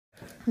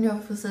Jag har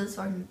precis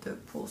vaknat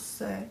upp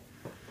hos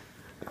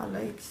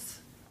Alex.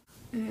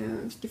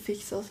 Vi ska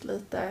fixa oss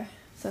lite.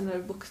 Sen är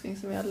det boxning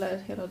som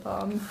gäller hela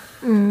dagen.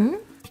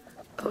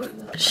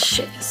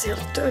 Shit, jag ser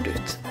helt död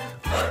ut.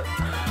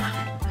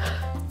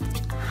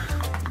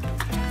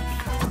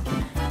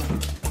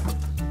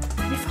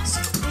 Det är fan så.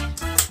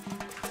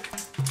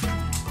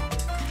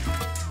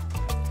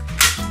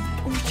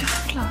 Åh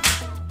jävlar.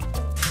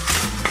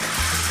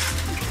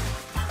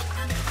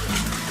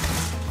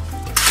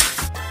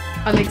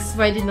 Alex,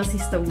 vad är dina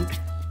sista ord?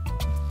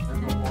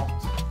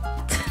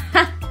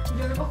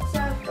 Du vill också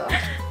äta.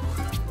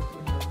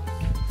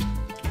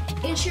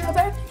 Is your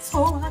birthday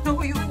so I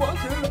know you want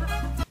to.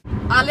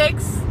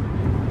 Alex,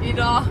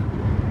 idag.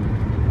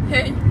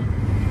 Hej.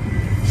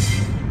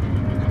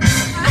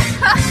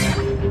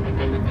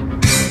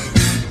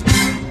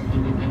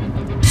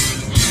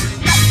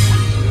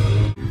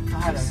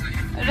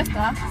 Är det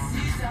detta?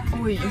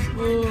 Oj.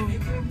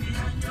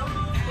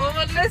 Åh,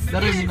 vad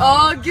läskigt.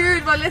 Åh,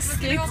 gud vad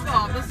läskigt.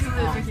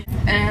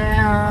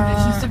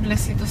 Det känns typ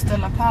läskigt att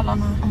ställa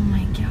pärlarna. Oh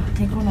my god.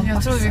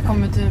 Jag tror vi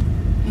kommer typ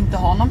inte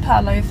ha någon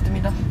pärla i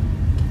eftermiddag.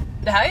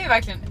 Det här är ju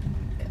verkligen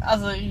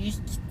alltså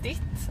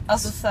riktigt.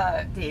 Alltså så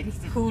här, det är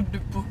riktigt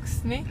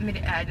hoodboxning. Men det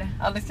är det.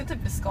 Alex kan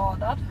typ bli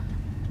skadad.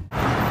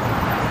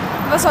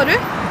 Vad sa du?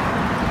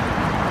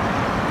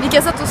 Vi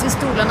kan sätta oss i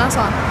stolarna, sa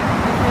han.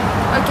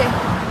 Okej.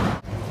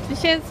 Det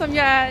känns som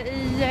jag är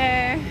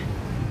i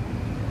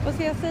vad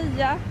ska jag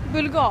säga?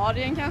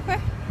 Bulgarien kanske?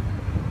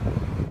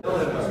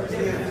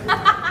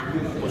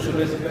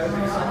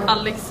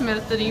 Alex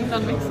smälter in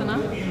bland växterna.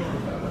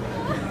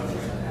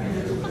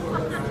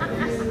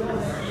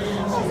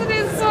 Alltså det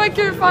är så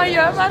kul, för han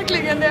gör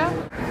verkligen det.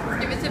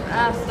 Ska vi typ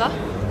äta?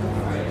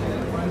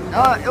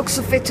 Ja, jag är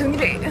också fett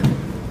hungrig.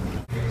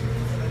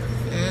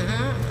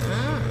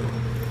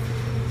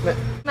 Oj.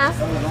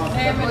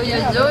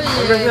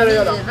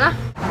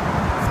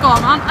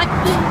 Ska man?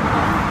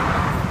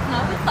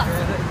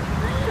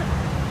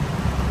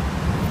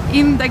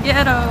 In the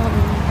ghetto.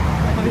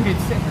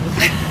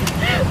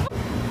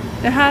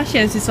 Det här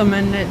känns ju som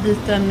en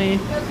liten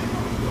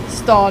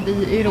stad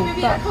i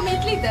Europa. Kom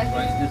hit lite.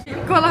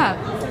 Kolla här.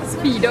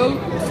 Speedo.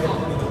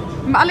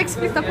 Men Alex,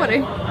 flytta på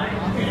dig.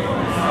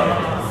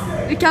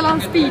 Vi kallar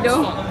han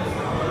Speedo.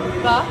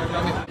 Va?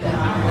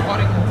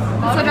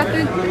 Så att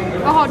du,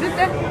 vad har du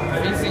inte?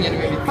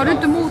 Har du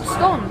inte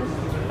motstånd?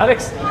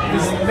 Alex,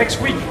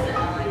 next week.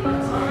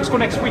 Let's go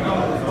next week.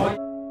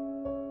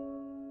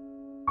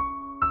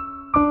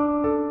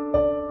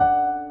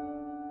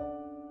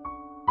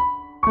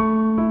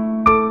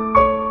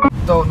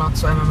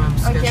 Donuts och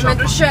M&M's. Okej, men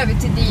då kör vi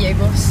till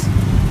Diegos.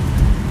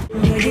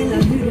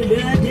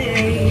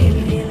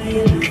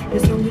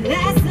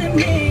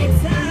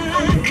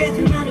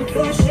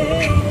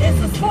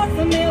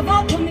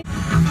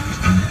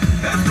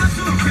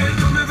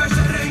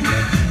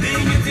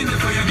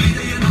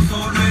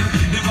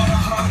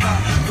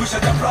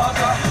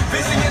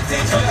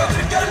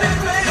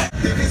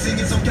 Det finns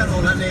ingen som kan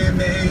hålla ner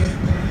mig.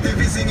 Det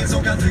finns ingen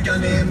som kan trycka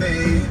ner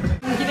mig.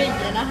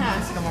 Grejerna här.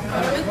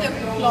 Jag vet inte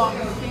choklad.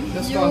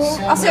 Jo,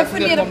 alltså jag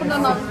funderar på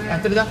den här. Är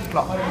inte det där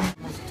choklad?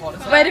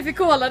 Vad är det för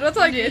cola du har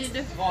tagit?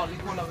 Vanlig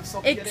cola med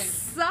socker.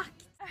 Exakt.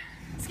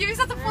 Ska vi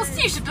sätta på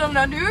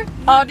t-shirtarna nu?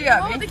 Ja, det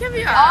gör vi. Ja, det kan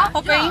vi göra. Ja,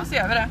 hoppa in så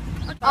gör vi det.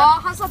 Ja,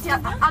 han sa till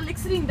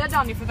Alex ringde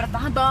Danny för att berätta.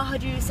 Han bara, har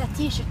du sett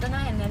t-shirtarna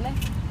än eller?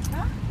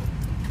 Ja.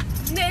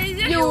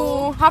 Nej!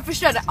 Jo, han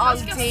förstörde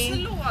allting. Jag ska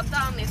slå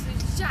Danny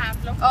så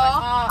jävla hårt.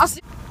 Ja, alltså.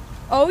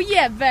 Oh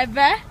yeah,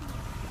 baby.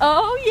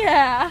 Oh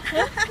yeah.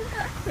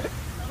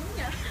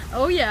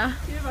 Oh yeah.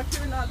 Gud vad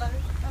kul alla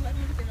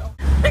vill till.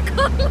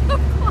 Kolla på.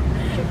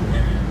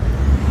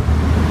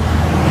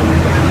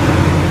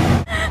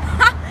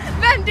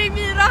 Vänd dig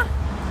Mira.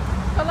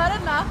 Kolla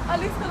denna.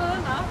 Alex, kolla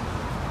denna.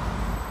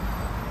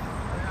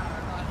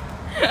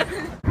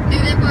 Nu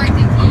är vi på väg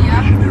till Ikea.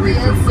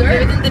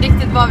 Jag vet inte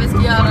riktigt vad vi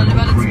ska göra. Det är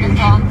väldigt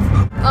spontant.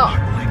 Ja.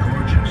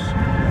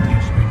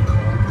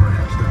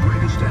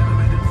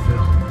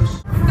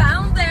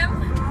 Found them.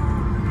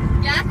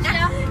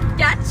 Gotcha.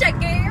 Gotcha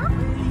girl.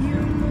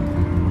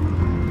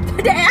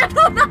 Det är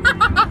de.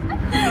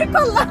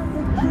 Kolla.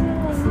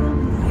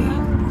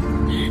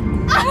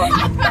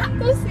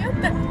 Du ser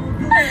inte.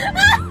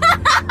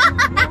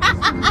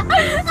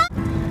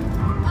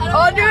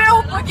 Åh, du är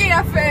uppe på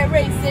GF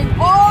racing.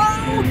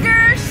 Oh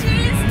girl,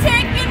 she's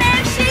taking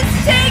it.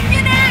 She's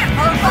taking it.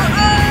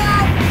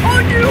 Oh,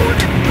 du hon är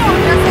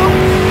tillbaka så.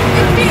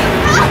 En bild.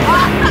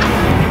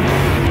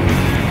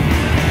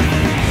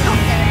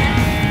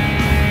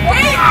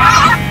 Hej!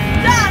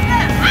 Där!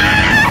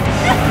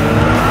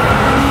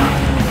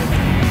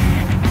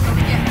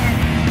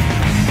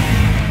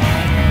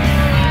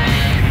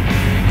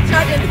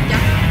 Kör det lika.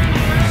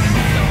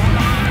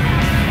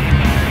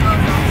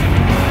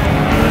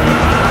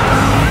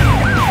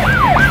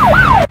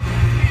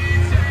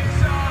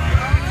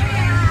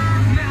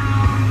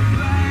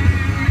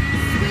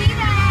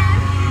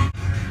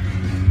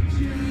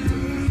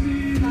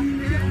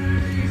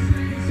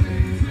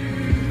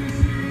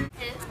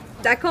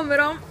 Där kommer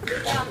de.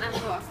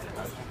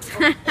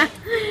 Nej,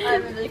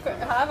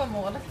 men här var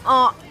målet.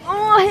 Ja.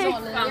 Åh,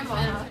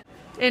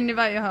 En i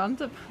varje hörn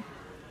typ.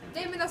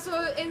 nej men alltså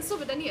en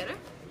sover där nere.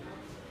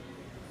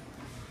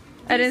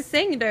 Är det en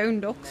säng där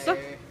under också?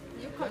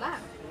 Jo, kolla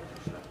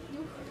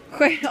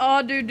här.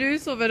 Ja, du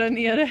sover där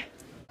nere.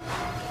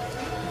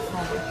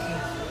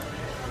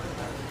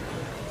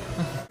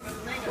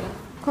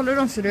 Kolla hur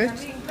de ser ut.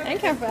 En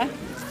kanske.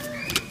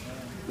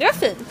 Det var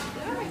fint.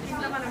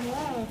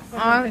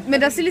 Ja, men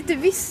den ser lite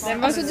viss.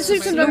 Alltså det ser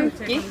ut som de...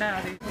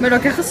 Men de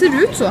kanske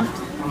ser ut så.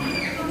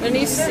 Den är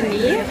ju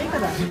sned.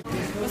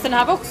 Och den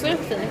här var också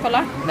fin,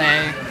 kolla.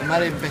 Nej, de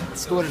här är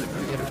stora.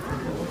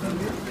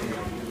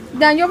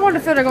 Den jag valde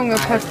förra gången var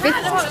perfekt.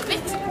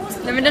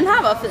 Nej men den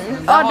här var fin.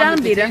 Ja,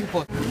 den blir det.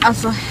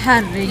 Alltså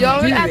herregud.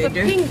 Jag vill äta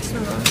pink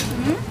snart.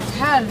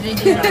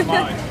 Herregud.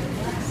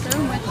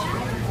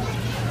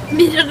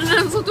 Mira,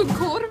 den som tog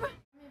korv.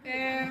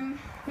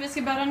 Vi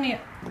ska bära ner.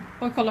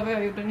 Och kolla vad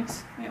jag gjorde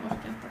nyss. Men jag orkar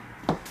inte.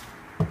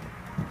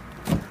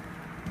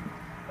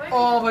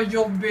 Åh, vad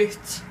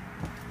jobbigt.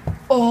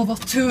 Åh,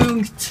 vad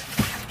tungt.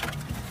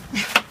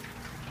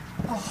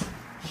 Åh,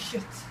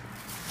 shit.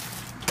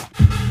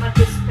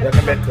 Jag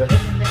kan bättre.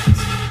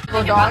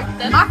 God dag.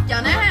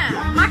 Mackan är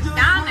här. Mackan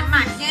är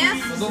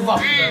Mackes. Då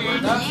vatten.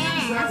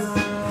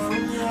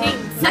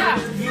 Pinsa.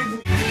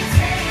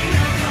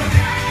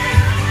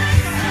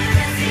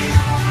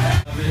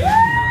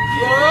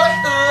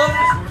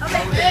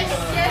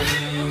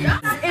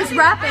 It's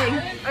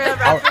rapping.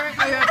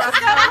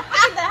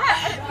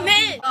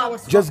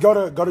 Just go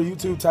to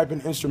YouTube, type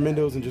in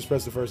instrumentals, and just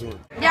press the first one.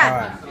 Yeah. All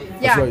right.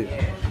 I'll Yeah. show you.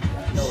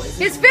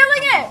 He's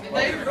feeling it.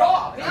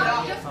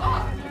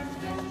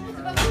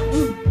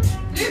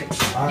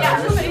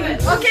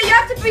 Okay, you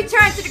have to be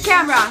turned to the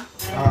camera.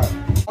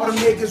 All the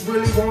niggas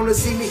really wanna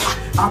see me.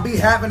 I be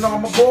having all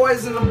my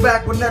boys in the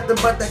back with nothing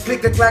but that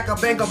click a clack a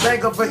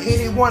banger for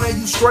any one of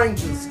you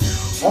strangers.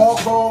 All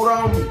gold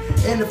on me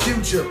in the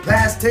future.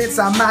 Past tense,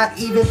 I'm not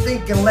even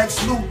thinking Lex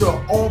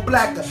Luthor. All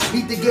blacker,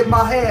 need to get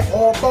my hair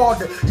all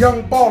balder.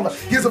 Young baller,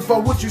 gives a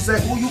fuck what you say,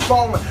 who you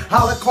calling?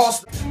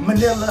 Holocaust,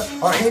 Manila,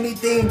 or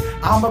anything.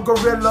 I'm a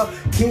gorilla,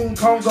 King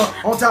Konga,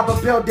 on top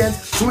of buildings,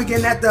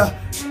 swinging at the...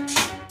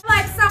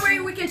 Like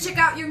somewhere we can check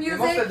out your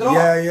music.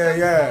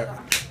 Yeah.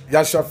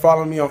 Y'all should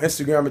follow me on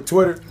Instagram and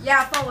Twitter.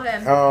 Yeah, follow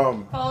him.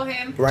 Follow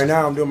him. Right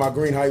now I'm doing my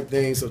green hype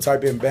thing, so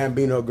type in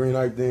Bambino green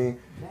hype thing.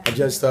 I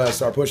just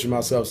start pushing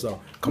myself, so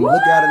come look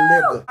at a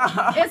nigga.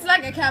 It's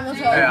like a camel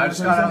toe. I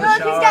just got out of the Look,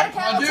 he's got a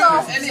camel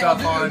toe.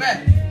 Stuff on.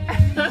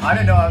 I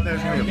didn't know there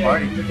was going to be a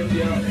party.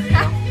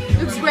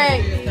 Looks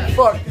great.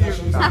 Fuck you.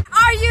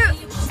 Are you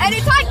any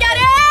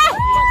taggare?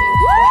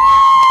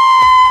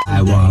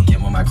 I walk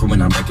in with my crew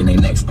and I'm breaking their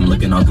necks. I'm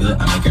looking all good,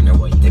 I'm making their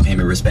way. They pay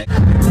me respect.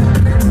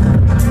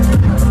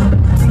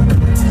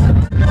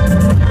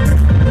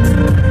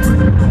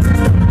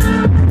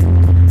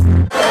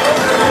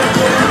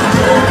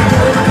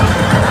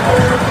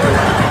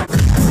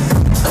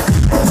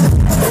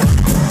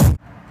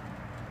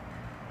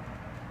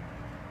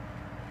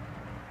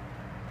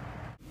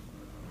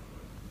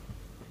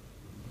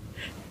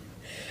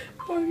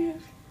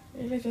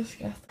 Jag är lite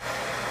skratt.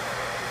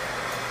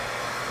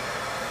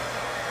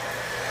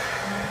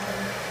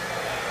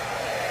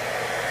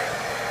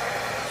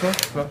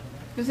 Så.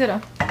 Vi ser då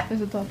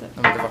resultatet.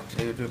 Ja, men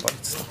det gjorde bara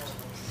lite snabbt.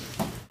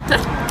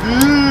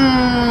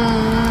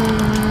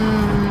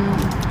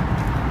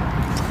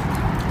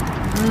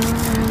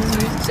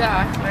 Så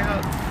jäkla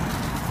gott.